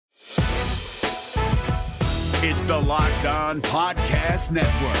It's the Locked On Podcast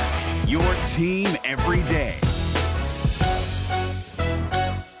Network, your team every day.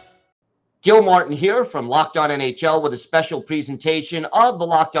 Gil Martin here from Locked On NHL with a special presentation of the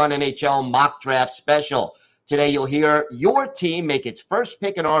Locked On NHL Mock Draft Special. Today you'll hear your team make its first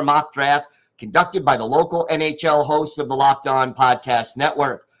pick in our mock draft conducted by the local NHL hosts of the Locked On Podcast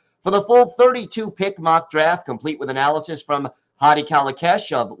Network. For the full 32-pick mock draft, complete with analysis from Hadi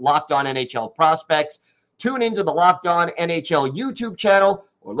Kalakesh of Locked On NHL Prospects, tune into the Locked On NHL YouTube channel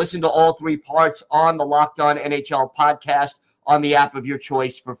or listen to all three parts on the Locked On NHL podcast on the app of your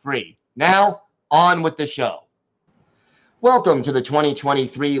choice for free. Now, on with the show. Welcome to the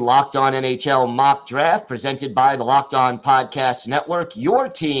 2023 Locked On NHL Mock Draft presented by the Locked On Podcast Network, your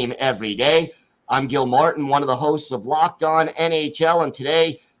team every day. I'm Gil Martin, one of the hosts of Locked On NHL, and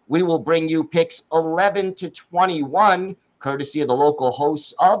today we will bring you picks 11 to 21, courtesy of the local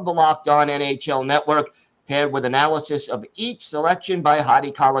hosts of the Locked On NHL Network, paired with analysis of each selection by Hadi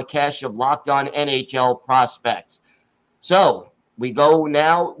Kalakesh of Locked On NHL Prospects. So, we go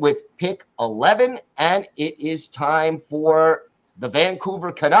now with pick 11, and it is time for the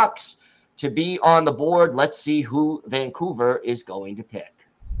Vancouver Canucks to be on the board. Let's see who Vancouver is going to pick.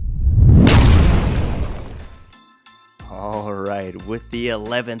 All right, with the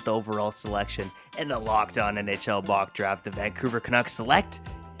 11th overall selection in the Locked On NHL mock draft, the Vancouver Canucks select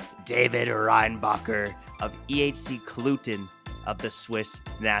David Reinbacher of EHC Cluten of the Swiss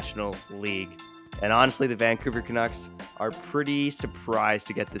National League. And honestly, the Vancouver Canucks are pretty surprised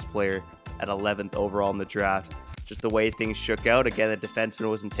to get this player at 11th overall in the draft. Just the way things shook out. Again, the defenseman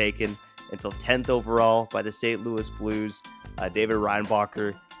wasn't taken until 10th overall by the St. Louis Blues. David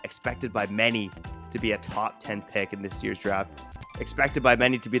Reinbacher, expected by many to be a top 10 pick in this year's draft. Expected by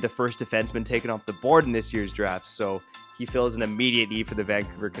many to be the first defenseman taken off the board in this year's draft. So he fills an immediate need for the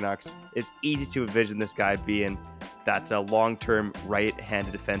Vancouver Canucks. It's easy to envision this guy being that long-term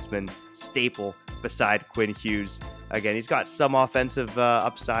right-handed defenseman staple beside Quinn Hughes. Again, he's got some offensive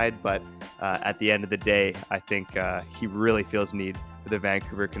upside, but at the end of the day, I think he really feels need for the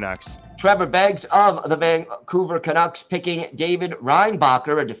Vancouver Canucks. Trevor Beggs of the Vancouver Canucks picking David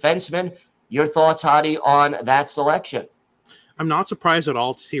Reinbacher, a defenseman. Your thoughts, Hadi, on that selection? I'm not surprised at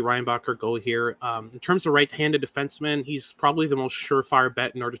all to see Reinbacher go here. In terms of right-handed defenseman, he's probably the most surefire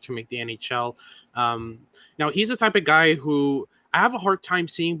bet in order to make the NHL. Now, he's the type of guy who I have a hard time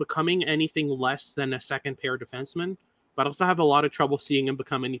seeing becoming anything less than a second-pair defenseman, but I also have a lot of trouble seeing him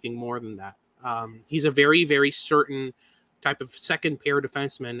become anything more than that. He's a very, very certain type of second-pair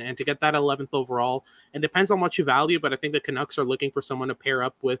defenseman, and to get that 11th overall, it depends on what you value, but I think the Canucks are looking for someone to pair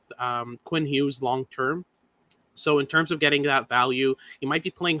up with Quinn Hughes long-term. So in terms of getting that value, he might be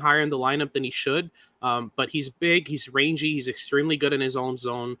playing higher in the lineup than he should, but he's big, he's rangy, he's extremely good in his own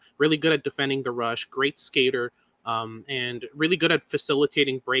zone, really good at defending the rush, great skater, and really good at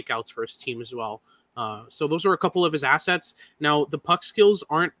facilitating breakouts for his team as well. So those are a couple of his assets. Now, the puck skills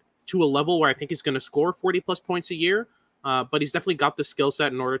aren't to a level where I think he's going to score 40-plus points a year, but he's definitely got the skill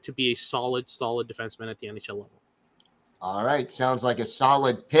set in order to be a solid defenseman at the NHL level. All right, sounds like a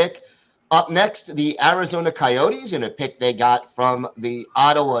solid pick. Up next, the Arizona Coyotes in a pick they got from the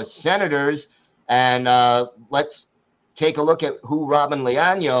Ottawa Senators. And let's take a look at who Robin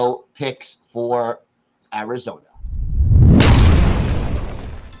Leano picks for Arizona.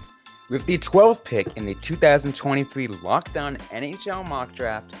 With the 12th pick in the 2023 Locked On NHL mock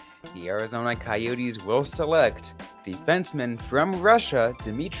draft, the Arizona Coyotes will select defenseman from Russia,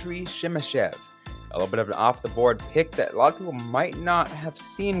 Dmitry Shemashev. A little bit of an off-the-board pick that a lot of people might not have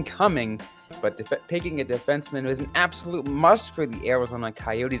seen coming, but picking a defenseman is an absolute must for the Arizona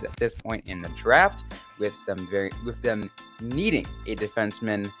Coyotes at this point in the draft, with them needing a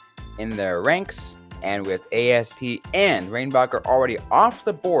defenseman in their ranks, and with ASP and Reinbacher already off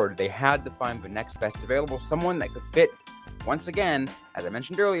the board, they had to find the next best available, someone that could fit, once again, as I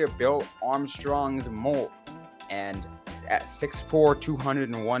mentioned earlier, Bill Armstrong's mold. And at 6'4",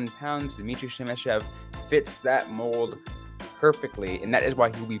 201 pounds, Dmitry Shemashev fits that mold perfectly, and that is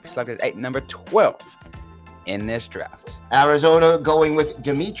why he will be selected at number 12 in this draft. Arizona going with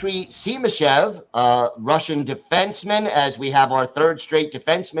Dmitry Shemashev, Russian defenseman, as we have our third straight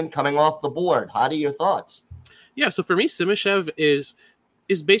defenseman coming off the board. Hadi, your thoughts? Yeah, so for me, Shemashev is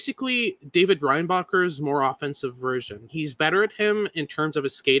basically David Reinbacher's more offensive version. He's better at him in terms of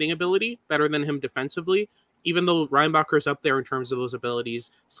his skating ability, better than him defensively. Even though Reinbacher's up there in terms of those abilities,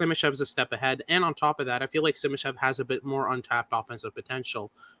 Simashev's a step ahead. And on top of that, I feel like Simashev has a bit more untapped offensive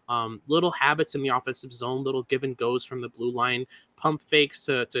potential. Little habits in the offensive zone, little give and goes from the blue line, pump fakes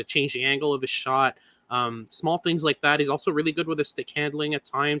to change the angle of his shot. Small things like that. He's also really good with his stick handling at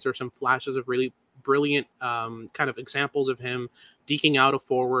times, or some flashes of really brilliant kind of examples of him deking out a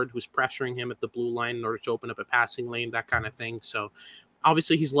forward who's pressuring him at the blue line in order to open up a passing lane, that kind of thing. So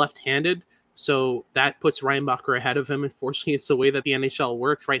obviously he's left-handed, so that puts Reinbacher ahead of him. Unfortunately, it's the way that the NHL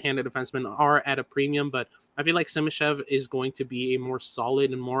works. Right-handed defensemen are at a premium, but I feel like Simashev is going to be a more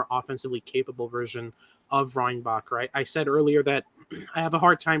solid and more offensively capable version of Reinbacher. I said earlier that I have a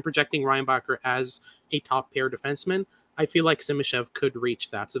hard time projecting Reinbacher as a top pair defenseman. I feel like Simashev could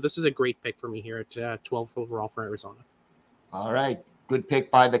reach that. So this is a great pick for me here at 12 overall for Arizona. All right. Good pick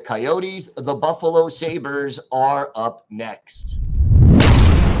by the Coyotes. The Buffalo Sabres are up next.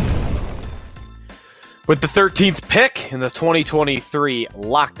 With the 13th pick in the 2023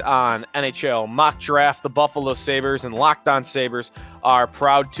 Locked On NHL mock draft, the Buffalo Sabres and Locked On Sabres are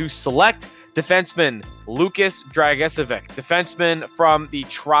proud to select defenseman Lukas Dragicevic, defenseman from the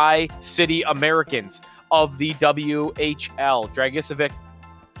Tri-City Americans of the WHL. Dragicevic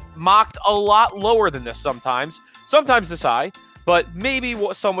mocked a lot lower than this sometimes this high, but maybe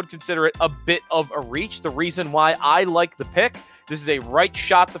what some would consider it a bit of a reach. The reason why I like the pick, this is a right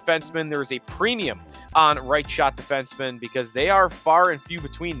shot defenseman. There is a premium on right shot defensemen because they are far and few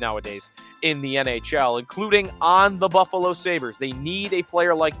between nowadays in the NHL, including on the Buffalo Sabres. They need a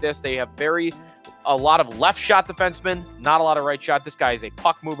player like this. They have a lot of left shot defensemen, not a lot of right shot. This guy is a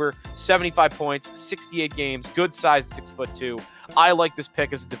puck mover, 75 points, 68 games, good size, 6'2". I like this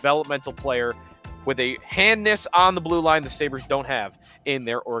pick as a developmental player with a handness on the blue line the Sabres don't have in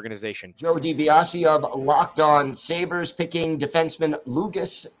their organization. Joe DiBiase of Locked On Sabres picking defenseman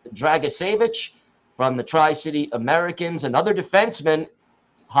Lukas Dragicevic from the Tri-City Americans, another defenseman.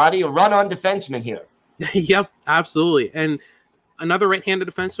 Hadi, a run-on defenseman here. Yep, absolutely. And another right-handed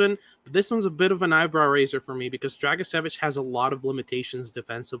defenseman, but this one's a bit of an eyebrow raiser for me because Dragicevic has a lot of limitations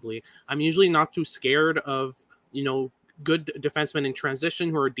defensively. I'm usually not too scared of, good defensemen in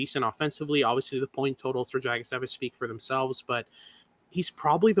transition who are decent offensively. Obviously, the point totals for Dragicevic speak for themselves, but he's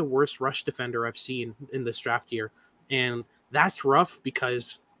probably the worst rush defender I've seen in this draft year. And that's rough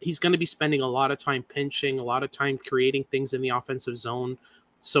because he's going to be spending a lot of time pinching, a lot of time creating things in the offensive zone.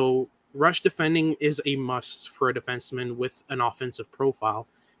 So rush defending is a must for a defenseman with an offensive profile,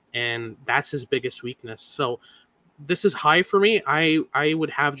 and that's his biggest weakness. So this is high for me. I would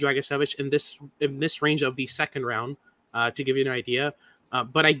have Dragicevic in this range of the second round, to give you an idea.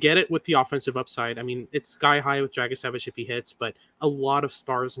 But I get it with the offensive upside. I mean, it's sky high with Dragicevic if he hits, but a lot of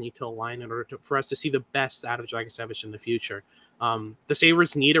stars need to align in order for us to see the best out of Dragicevic in the future. The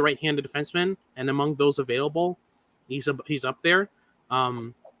Sabres need a right-handed defenseman, and among those available, he's up there.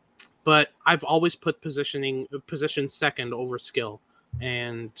 But I've always put position second over skill,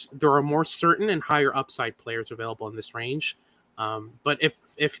 and there are more certain and higher upside players available in this range. But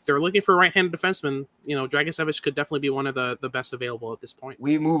if they're looking for a right-handed defenseman, Dragicevic could definitely be one of the best available at this point.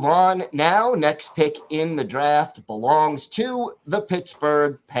 We move on now. Next pick in the draft belongs to the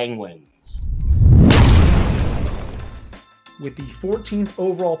Pittsburgh Penguins. With the 14th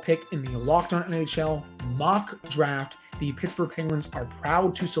overall pick in the Locked On NHL mock draft, the Pittsburgh Penguins are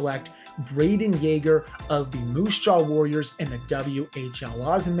proud to select Braden Yeager of the Moose Jaw Warriors in the WHL.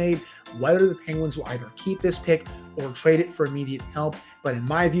 Laws are made whether the Penguins will either keep this pick or trade it for immediate help. But in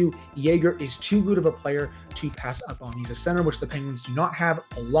my view, Yeager is too good of a player to pass up on. He's a center, which the Penguins do not have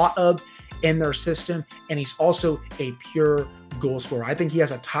a lot of in their system, and he's also a pure goal scorer. I think he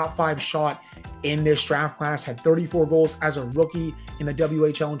has a top 5 shot in this draft class, had 34 goals as a rookie in the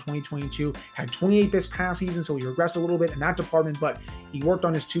WHL in 2022, had 28 this past season, so he regressed a little bit in that department, but he worked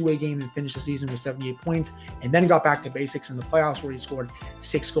on his two-way game and finished the season with 78 points, and then got back to basics in the playoffs where he scored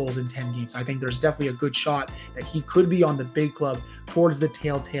 6 goals in 10 games. I think there's definitely a good shot that he could be on the big club towards the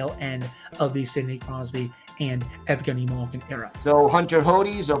tail end of the Sidney Crosby and Evgeny Malkin era. So Hunter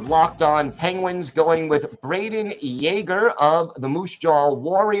Hodes of Locked On Penguins going with Braden Yeager of the Moose Jaw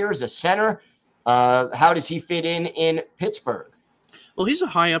Warriors, a center. How does he fit in Pittsburgh? Well, he's a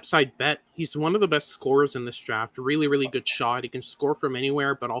high upside bet. He's one of the best scorers in this draft. Really, really good shot. He can score from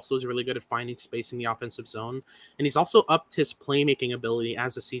anywhere, but also is really good at finding space in the offensive zone. And he's also upped his playmaking ability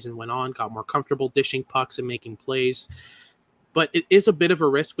as the season went on, got more comfortable dishing pucks and making plays. But it is a bit of a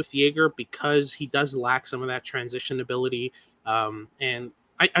risk with Yeager because he does lack some of that transition ability. And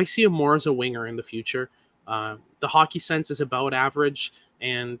I see him more as a winger in the future. The hockey sense is about average,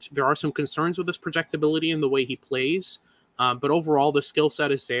 and there are some concerns with his projectability and the way he plays. But overall, the skill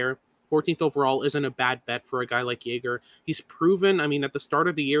set is there. 14th overall isn't a bad bet for a guy like Yeager. He's proven, at the start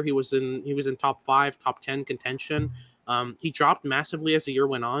of the year, he was in top 5, top 10 contention. He dropped massively as the year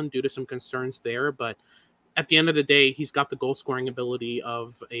went on due to some concerns there, but at the end of the day, he's got the goal scoring ability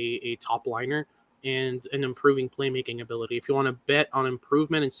of a top liner. and an improving playmaking ability. If you want to bet on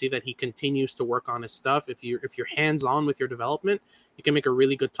improvement and see that he continues to work on his stuff, if you're hands-on with your development, you can make a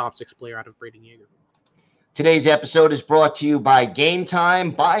really good top 6 player out of Brayden Yager. Today's episode is brought to you by Game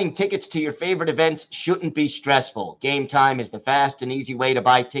Time. Buying tickets to your favorite events shouldn't be stressful. Game Time is the fast and easy way to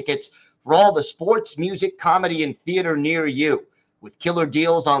buy tickets for all the sports, music, comedy, and theater near you. With killer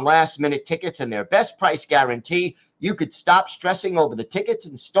deals on last-minute tickets and their best price guarantee, you could stop stressing over the tickets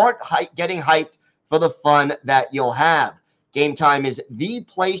and start getting hyped for the fun that you'll have. Game Time is the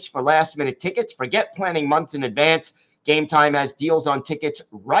place for last-minute tickets. Forget planning months in advance. Game Time has deals on tickets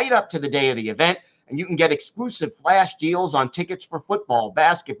right up to the day of the event, and you can get exclusive flash deals on tickets for football,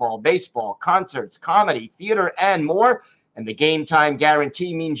 basketball, baseball, concerts, comedy, theater, and more. And the Game Time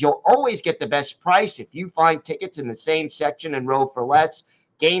guarantee means you'll always get the best price. If you find tickets in the same section and row for less,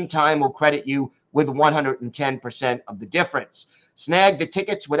 Game Time will credit you with 110% of the difference. Snag the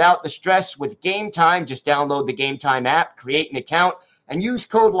tickets without the stress with Game Time. Just download the Game Time app, create an account, and use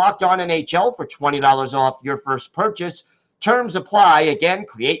code LOCKEDONNHL for $20 off your first purchase. Terms apply. Again,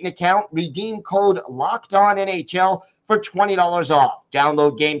 create an account, redeem code LOCKEDONNHL for $20 off.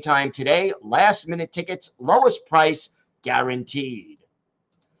 Download Game Time today. Last-minute tickets, lowest price guaranteed.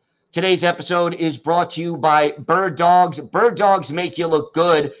 Today's episode is brought to you by Bird Dogs. Bird Dogs make you look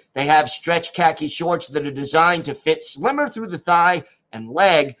good. They have stretch khaki shorts that are designed to fit slimmer through the thigh and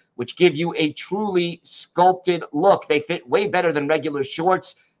leg, which give you a truly sculpted look. They fit way better than regular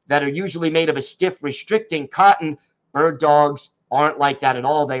shorts that are usually made of a stiff, restricting cotton. Bird Dogs aren't like that at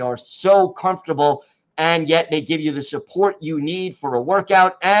all. They are so comfortable, and yet they give you the support you need for a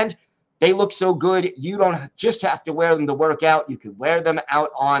workout, and they look so good, you don't just have to wear them to work out. You can wear them out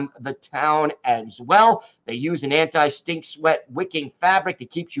on the town as well. They use an anti-stink sweat wicking fabric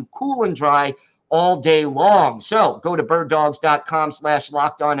that keeps you cool and dry all day long. So go to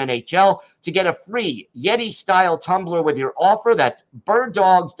birddogs.com/LockedOnNHL to get a free Yeti-style tumbler with your offer. That's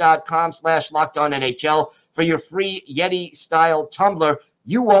birddogs.com/LockedOnNHL for your free Yeti-style tumbler.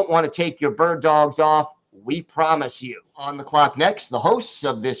 You won't want to take your Bird Dogs off. We promise you. On the clock next, the hosts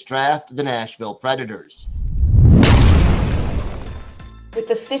of this draft, the Nashville Predators. With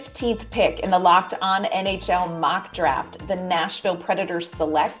the 15th pick in the Locked On NHL mock draft, the Nashville Predators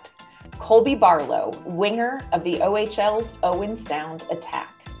select Colby Barlow, winger of the OHL's Owen Sound Attack.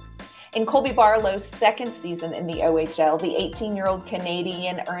 In Colby Barlow's second season in the OHL, the 18-year-old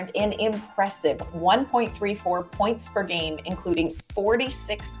Canadian earned an impressive 1.34 points per game, including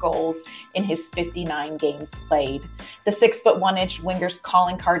 46 goals in his 59 games played. The 6'1" winger's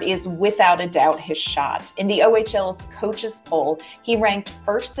calling card is without a doubt his shot. In the OHL's coaches poll, he ranked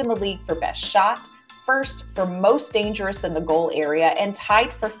first in the league for best shot, first for most dangerous in the goal area, and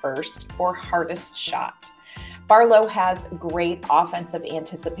tied for first for hardest shot. Barlow has great offensive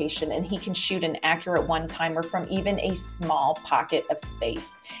anticipation, and he can shoot an accurate one-timer from even a small pocket of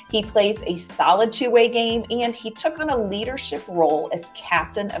space. He plays a solid two-way game, and he took on a leadership role as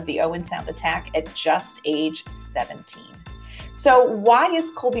captain of the Owen Sound Attack at just age 17. So why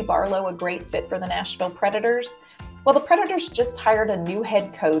is Colby Barlow a great fit for the Nashville Predators? Well, the Predators just hired a new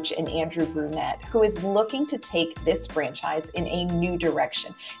head coach in Andrew Brunette, who is looking to take this franchise in a new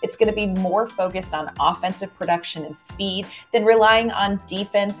direction. It's going to be more focused on offensive production and speed than relying on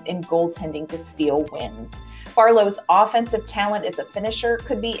defense and goaltending to steal wins. Barlow's offensive talent as a finisher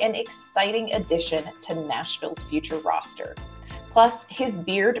could be an exciting addition to Nashville's future roster. Plus, his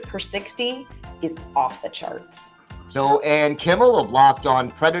beard per 60 is off the charts. So Ann Kimmel of Locked On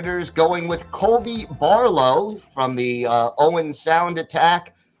Predators going with Colby Barlow from the Owen Sound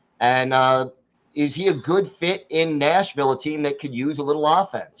Attack. And is he a good fit in Nashville, a team that could use a little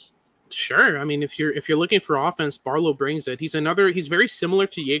offense? Sure. I mean, if you're looking for offense, Barlow brings it. He's very similar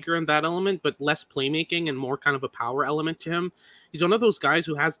to Yager in that element, but less playmaking and more kind of a power element to him. He's one of those guys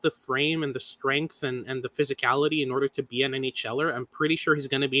who has the frame and the strength and the physicality in order to be an NHLer. I'm pretty sure he's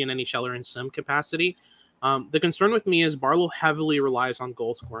going to be an NHLer in some capacity. The concern with me is Barlow heavily relies on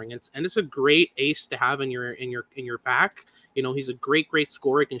goal scoring. It's a great ace to have in your pack. You know, he's a great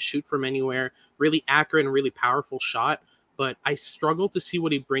scorer. He can shoot from anywhere, really accurate and really powerful shot. But I struggle to see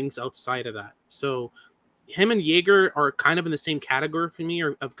what he brings outside of that. So him and Yager are kind of in the same category for me,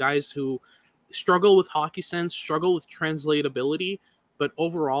 of guys who struggle with hockey sense, struggle with translatability, but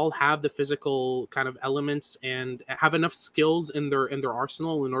overall have the physical kind of elements and have enough skills in their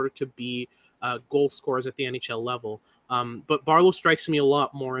arsenal in order to be goal scorers at the NHL level. But Barlow strikes me a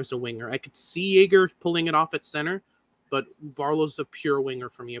lot more as a winger. I could see Yager pulling it off at center, but Barlow's a pure winger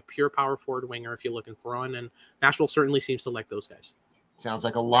for me, a pure power forward winger if you're looking for one, and Nashville certainly seems to like those guys. Sounds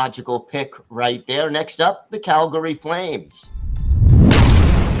like a logical pick right there. Next up, the Calgary Flames.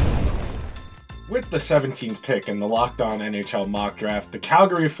 With the 17th pick in the Locked On NHL mock draft, the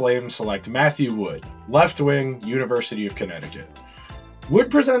Calgary Flames select Matthew Wood, left wing, University of Connecticut.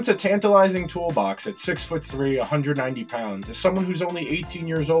 Wood presents a tantalizing toolbox at 6'3", 190 pounds as someone who's only 18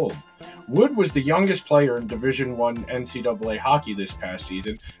 years old. Wood was the youngest player in Division I NCAA hockey this past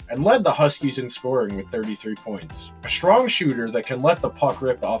season and led the Huskies in scoring with 33 points. A strong shooter that can let the puck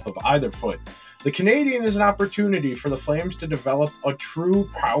rip off of either foot, the Canadian is an opportunity for the Flames to develop a true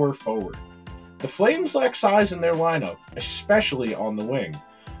power forward. The Flames lack size in their lineup, especially on the wing.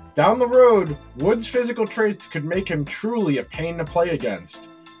 Down the road, Wood's physical traits could make him truly a pain to play against.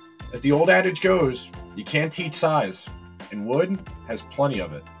 As the old adage goes, you can't teach size, and Wood has plenty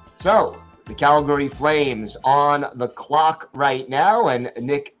of it. So, the Calgary Flames on the clock right now, and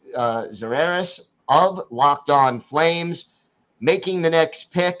Nick Zareris of Locked On Flames making the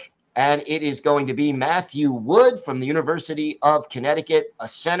next pick, and it is going to be Matthew Wood from the University of Connecticut, a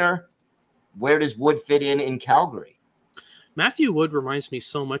center. Where does Wood fit in Calgary? Matthew Wood reminds me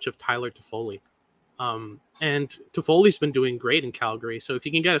so much of Tyler Toffoli. And Toffoli's been doing great in Calgary. So if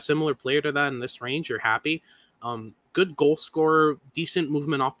you can get a similar player to that in this range, you're happy. Good goal scorer, decent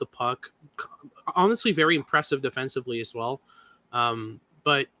movement off the puck. Honestly, very impressive defensively as well.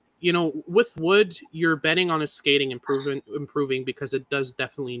 But, you know, with Wood, you're betting on his skating improving because it does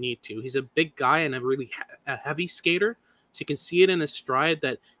definitely need to. He's a big guy and a heavy skater. So you can see it in his stride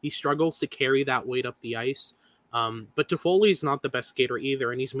that he struggles to carry that weight up the ice. But Toffoli is not the best skater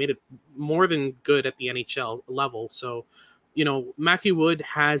either, and he's made it more than good at the NHL level. So, you know, Matthew Wood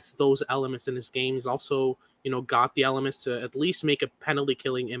has those elements in his game. He's also, you know, got the elements to at least make a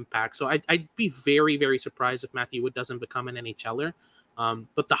penalty-killing impact. So I'd be very, very surprised if Matthew Wood doesn't become an NHLer.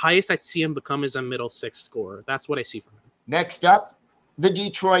 But the highest I'd see him become is a middle six scorer. That's what I see from him. Next up, the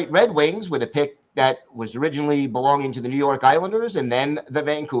Detroit Red Wings with a pick that was originally belonging to the New York Islanders and then the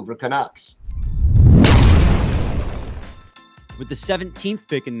Vancouver Canucks. With the 17th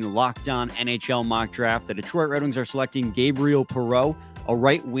pick in the Locked On NHL mock draft, the Detroit Red Wings are selecting Gabriel Perreault, a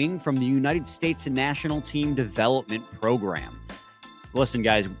right wing from the United States National Team Development Program. Listen,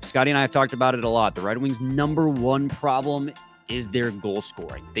 guys, Scotty and I have talked about it a lot. The Red Wings' number one problem is their goal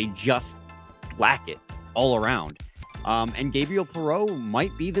scoring. They just lack it all around. And Gabriel Perreault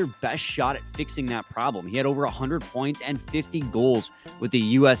might be their best shot at fixing that problem. He had over 100 points and 50 goals with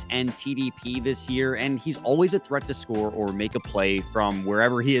the USN TDP this year, and he's always a threat to score or make a play from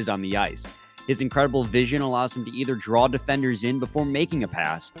wherever he is on the ice. His incredible vision allows him to either draw defenders in before making a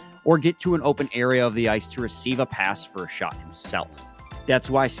pass or get to an open area of the ice to receive a pass for a shot himself. That's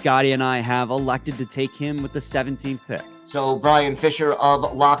why Scotty and I have elected to take him with the 17th pick. So Brian Fisher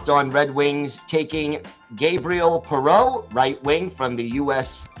of Locked On Red Wings taking Gabriel Perreault, right wing from the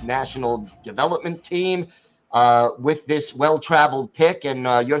U.S. National Development Team, with this well-traveled pick. And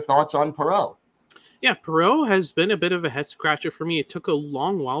your thoughts on Perreault? Yeah, Perreault has been a bit of a head scratcher for me. It took a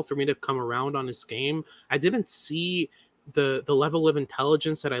long while for me to come around on his game. I didn't see the level of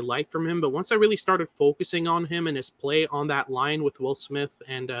intelligence that I liked from him, but once I really started focusing on him and his play on that line with Will Smith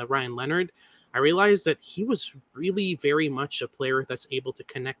and Ryan Leonard, I realized that he was really very much a player that's able to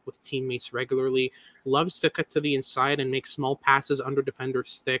connect with teammates regularly, loves to cut to the inside and make small passes under defender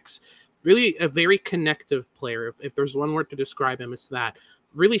sticks. Really a very connective player. If there's one word to describe him, it's that.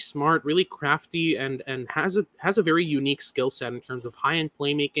 Really smart, really crafty, and has a very unique skill set in terms of high-end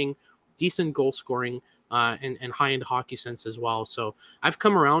playmaking, decent goal scoring, and high-end hockey sense as well. So I've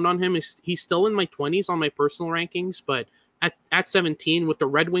come around on him. He's still in my 20s on my personal rankings, but at 17, with the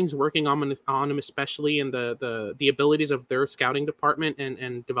Red Wings working on him especially, and the abilities of their scouting department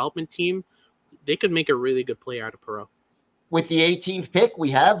and development team, they could make a really good player out of Perreault. With the 18th pick, we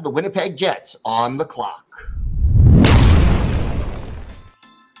have the Winnipeg Jets on the clock.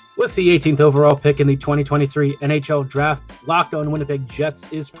 With the 18th overall pick in the 2023 NHL Draft, Locked On Winnipeg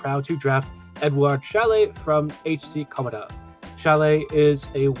Jets is proud to draft Edouard Chalet from HC Commodore. Chalet is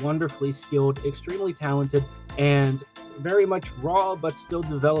a wonderfully skilled, extremely talented, and very much raw but still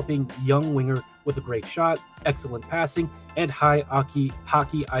developing young winger with a great shot, excellent passing, and high hockey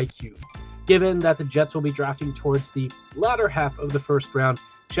IQ. Given that the Jets will be drafting towards the latter half of the first round,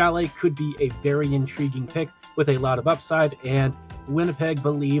 Chalet could be a very intriguing pick with a lot of upside, and Winnipeg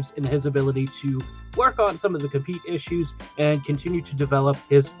believes in his ability to work on some of the compete issues and continue to develop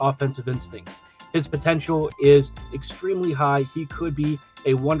his offensive instincts. His potential is extremely high. He could be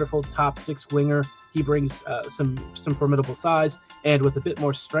a wonderful top six winger. He brings some formidable size and with a bit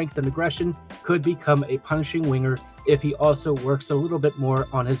more strength and aggression, could become a punishing winger if he also works a little bit more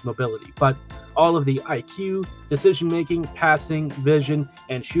on his mobility. But all of the IQ, decision-making, passing, vision,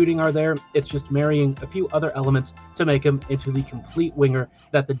 and shooting are there. It's just marrying a few other elements to make him into the complete winger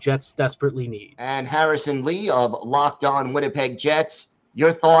that the Jets desperately need. And Harrison Lee of Locked On Winnipeg Jets,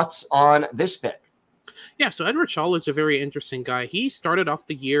 your thoughts on this pick? Yeah, so Edward Shaw is a very interesting guy. He started off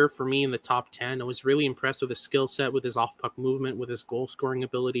the year for me in the top 10. I was really impressed with his skill set, with his off-puck movement, with his goal-scoring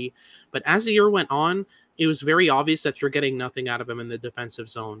ability. But as the year went on, it was very obvious that you're getting nothing out of him in the defensive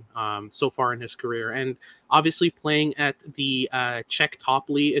zone so far in his career. And obviously playing at the Czech top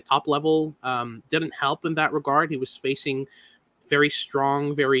level didn't help in that regard. He was facing very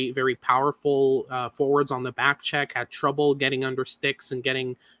strong, very, very powerful forwards on the back check, had trouble getting under sticks and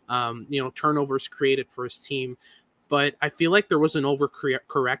getting, turnovers created for his team. But I feel like there was an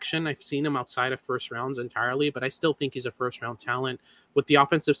overcorrection. I've seen him outside of first rounds entirely, but I still think he's a first-round talent with the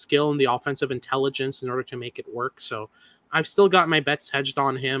offensive skill and the offensive intelligence in order to make it work. So I've still got my bets hedged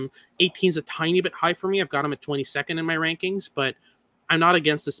on him. 18's a tiny bit high for me. I've got him at 22nd in my rankings, but I'm not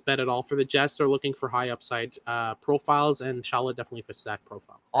against this bet at all. For the Jets, they're looking for high upside profiles, and Shala definitely fits that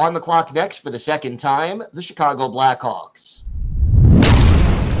profile. On the clock next for the second time, the Chicago Blackhawks.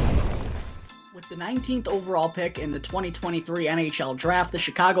 With the 19th overall pick in the 2023 NHL Draft, the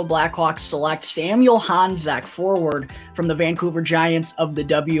Chicago Blackhawks select Samuel Honzek, forward from the Vancouver Giants of the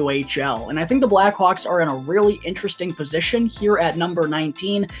WHL. And I think the Blackhawks are in a really interesting position here at number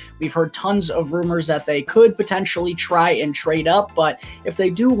 19. We've heard tons of rumors that they could potentially try and trade up, but if they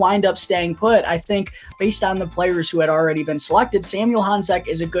do wind up staying put, I think based on the players who had already been selected, Samuel Honzek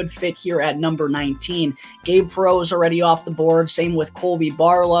is a good fit here at number 19. Gabe Perreault is already off the board, same with Colby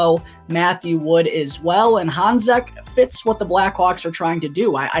Barlow, Matthew Wood as well, and Honzek fits what the Blackhawks are trying to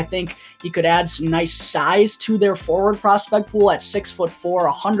do. I think he could add some nice size to their forward prospect pool at 6'4",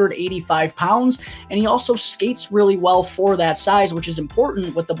 185 pounds, and he also skates really well for that size, which is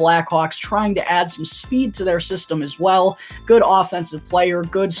important with the Blackhawks trying to add some speed to their system as well. Good offensive player,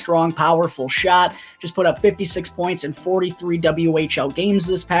 good, strong, powerful shot. Just put up 56 points in 43 WHL games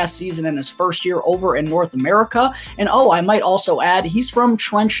this past season in his first year over in North America. And I might also add, he's from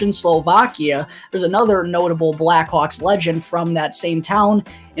Trenčín, Slovakia. There's another notable Blackhawks legend from that same town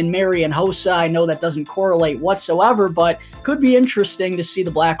in Marian Hossa. I know that doesn't correlate whatsoever, but could be interesting to see the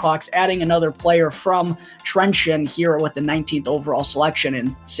Blackhawks adding another player from Trenčín here with the 19th overall selection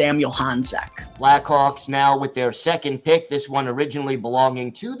in Samuel Honzek. Blackhawks now with their second pick, this one originally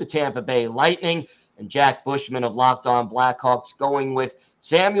belonging to the Tampa Bay Lightning, and Jack Bushman of Locked On Blackhawks going with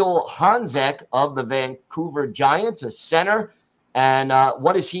Samuel Honzek of the Vancouver Giants, a center. And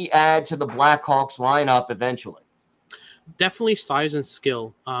what does he add to the Blackhawks lineup eventually? Definitely size and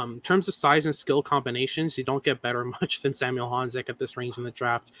skill. In terms of size and skill combinations, you don't get better much than Samuel Honzek at this range in the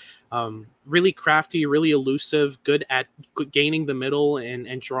draft. Really crafty, really elusive, good at gaining the middle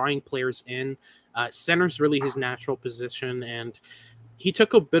and drawing players in. Center's really his natural position, and he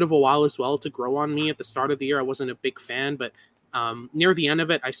took a bit of a while as well to grow on me. At the start of the year, I wasn't a big fan, but near the end of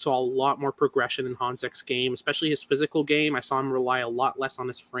it, I saw a lot more progression in Honzek's game, especially his physical game. I saw him rely a lot less on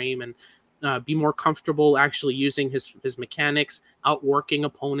his frame and be more comfortable actually using his mechanics, outworking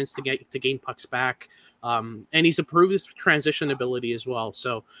opponents to gain pucks back. And he's improved his transition ability as well.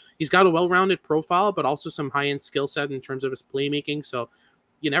 So he's got a well-rounded profile, but also some high-end skill set in terms of his playmaking. So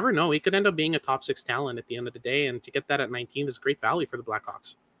you never know. He could end up being a top 6 talent at the end of the day. And to get that at 19 is great value for the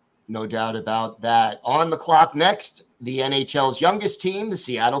Blackhawks. No doubt about that. On the clock next, the NHL's youngest team, the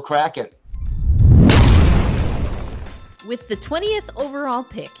Seattle Kraken. With the 20th overall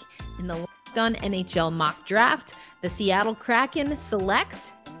pick in the Locked On NHL mock draft, the Seattle Kraken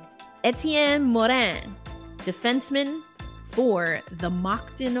select Etienne Morin, defenseman for the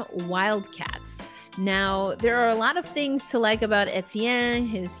Moncton Wildcats. Now, there are a lot of things to like about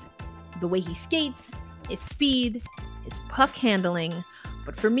Etienne, the way he skates, his speed, his puck handling.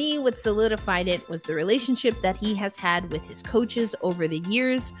 But for me, what solidified it was the relationship that he has had with his coaches over the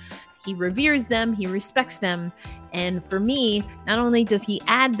years. He reveres them, he respects them. And for me, not only does he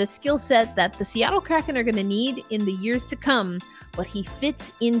add the skill set that the Seattle Kraken are going to need in the years to come, but he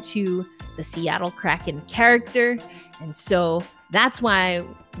fits into the Seattle Kraken character. And so that's why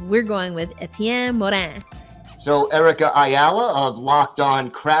we're going with Etienne Morin. So Erica Ayala of Locked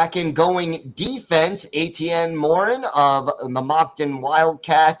On Kraken going defense, Etienne Morin of the Moncton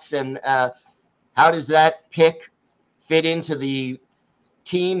Wildcats. And how does that pick fit into the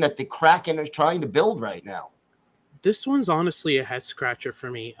team that the Kraken are trying to build right now? This one's honestly a head scratcher for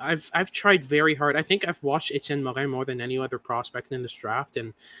me. I've tried very hard. I think I've watched Etienne Morin more than any other prospect in this draft,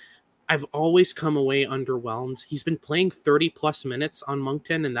 and I've always come away underwhelmed. He's been playing 30-plus minutes on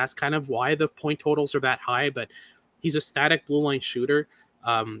Moncton, and that's kind of why the point totals are that high, but he's a static blue line shooter,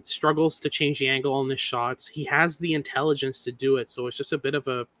 struggles to change the angle on his shots. He has the intelligence to do it, so it's just a bit of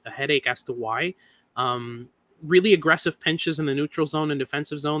a headache as to why. Really aggressive pinches in the neutral zone and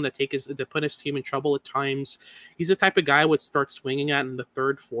defensive zone that put his team in trouble at times. He's the type of guy I would start swinging at in the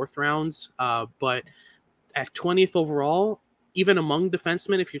 3rd, 4th rounds, but at 20th overall, even among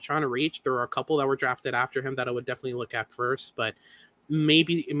defensemen, if you're trying to reach, there are a couple that were drafted after him that I would definitely look at first, but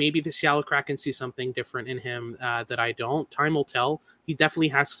maybe the Seattle Kraken see something different in him that I don't. Time will tell. He definitely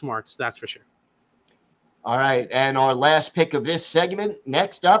has smarts, that's for sure. All right, and our last pick of this segment,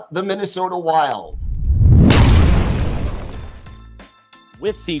 next up, the Minnesota Wild.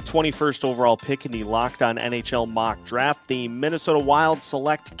 With the 21st overall pick in the Locked On NHL mock draft, the Minnesota Wild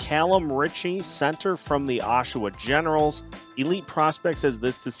select Callum Ritchie, center from the Oshawa Generals. Elite Prospects has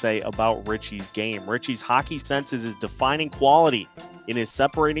this to say about Ritchie's game. Ritchie's hockey sense is his defining quality in his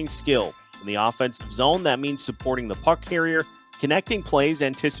separating skill. In the offensive zone, that means supporting the puck carrier, connecting plays,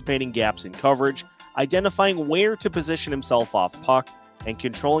 anticipating gaps in coverage, identifying where to position himself off puck, and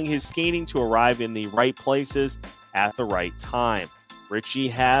controlling his skating to arrive in the right places at the right time. Ritchie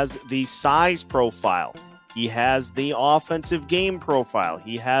has the size profile. He has the offensive game profile.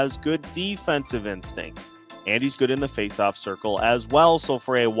 He has good defensive instincts. And he's good in the faceoff circle as well. So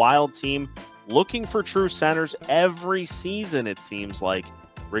for a Wild team looking for true centers every season, it seems like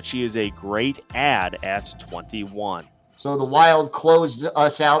Ritchie is a great add at 21. So the Wild closed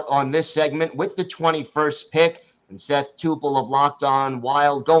us out on this segment with the 21st pick. And Seth Tupel of Locked On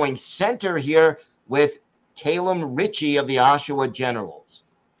Wild going center here with Callum Ritchie of the Oshawa Generals.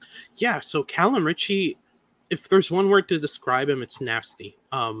 Yeah, so Callum Ritchie, if there's one word to describe him, it's nasty.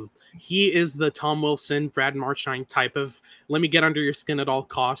 He is the Tom Wilson, Brad Marchand type of, let me get under your skin at all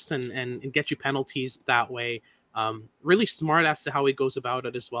costs and get you penalties that way. Really smart as to how he goes about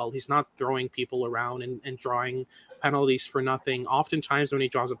it as well. He's not throwing people around and drawing penalties for nothing. Oftentimes when he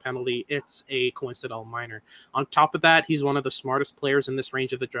draws a penalty, it's a coincidental minor. On top of that, he's one of the smartest players in this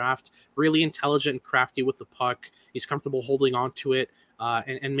range of the draft. Really intelligent and crafty with the puck. He's comfortable holding on to it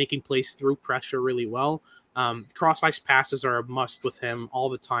and making plays through pressure really well. Cross-ice passes are a must with him all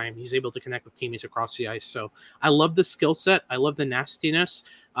the time. He's able to connect with teammates across the ice. So I love the skill set. I love the nastiness.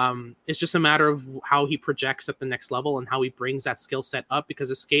 It's just a matter of how he projects at the next level and how he brings that skill set up, because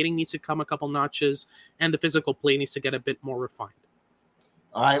the skating needs to come a couple notches and the physical play needs to get a bit more refined.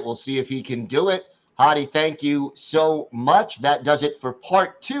 All right, we'll see if he can do it. Hadi, thank you so much. That does it for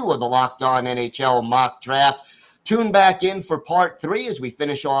part 2 of the Locked On NHL mock draft. Tune back in for part 3 as we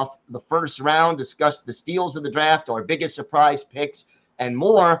finish off the first round, discuss the steals of the draft, our biggest surprise picks, and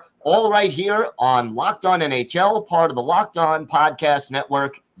more, all right here on Locked On NHL, part of the Locked On Podcast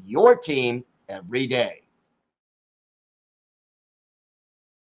Network, your team every day.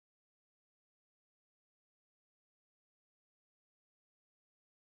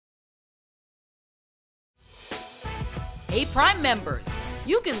 Hey, Prime members,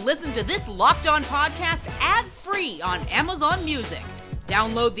 you can listen to this Locked On podcast ad-free on Amazon Music.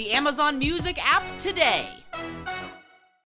 Download the Amazon Music app today.